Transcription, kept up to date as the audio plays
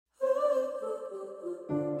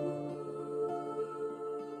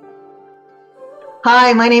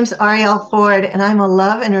Hi, my name's Arielle Ford, and I'm a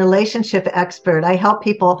love and relationship expert. I help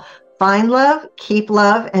people find love, keep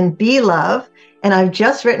love, and be love. And I've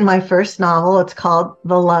just written my first novel. It's called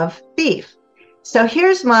The Love Thief. So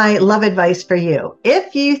here's my love advice for you.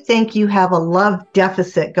 If you think you have a love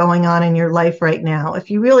deficit going on in your life right now,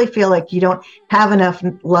 if you really feel like you don't have enough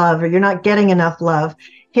love or you're not getting enough love,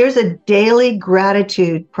 here's a daily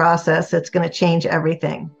gratitude process that's going to change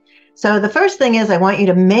everything. So the first thing is I want you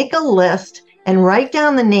to make a list and write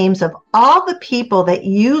down the names of all the people that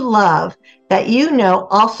you love that you know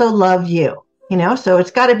also love you. So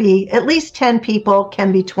it's got to be at least 10 people,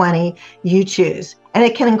 can be 20, you choose. And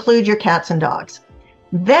it can include your cats and dogs.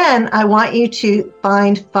 Then I want you to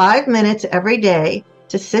find 5 minutes every day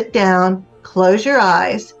to sit down, close your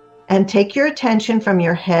eyes, and take your attention from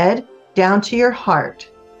your head down to your heart.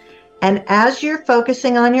 And as you're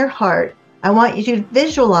focusing on your heart, I want you to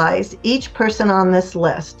visualize each person on this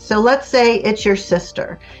list. So let's say it's your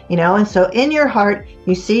sister, and so in your heart,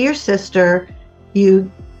 you see your sister,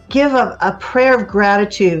 you give a prayer of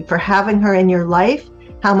gratitude for having her in your life,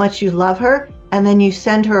 how much you love her, and then you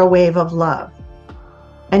send her a wave of love.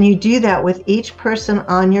 And you do that with each person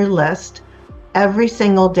on your list every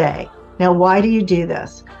single day. Now, why do you do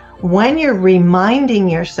this? When you're reminding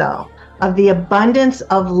yourself of the abundance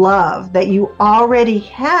of love that you already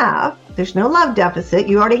have, there's no love deficit,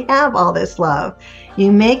 you already have all this love,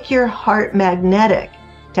 you make your heart magnetic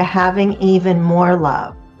to having even more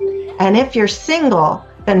love. And if you're single,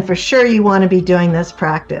 then for sure you want to be doing this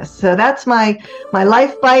practice. So that's my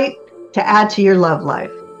life bite to add to your love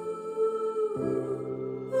life.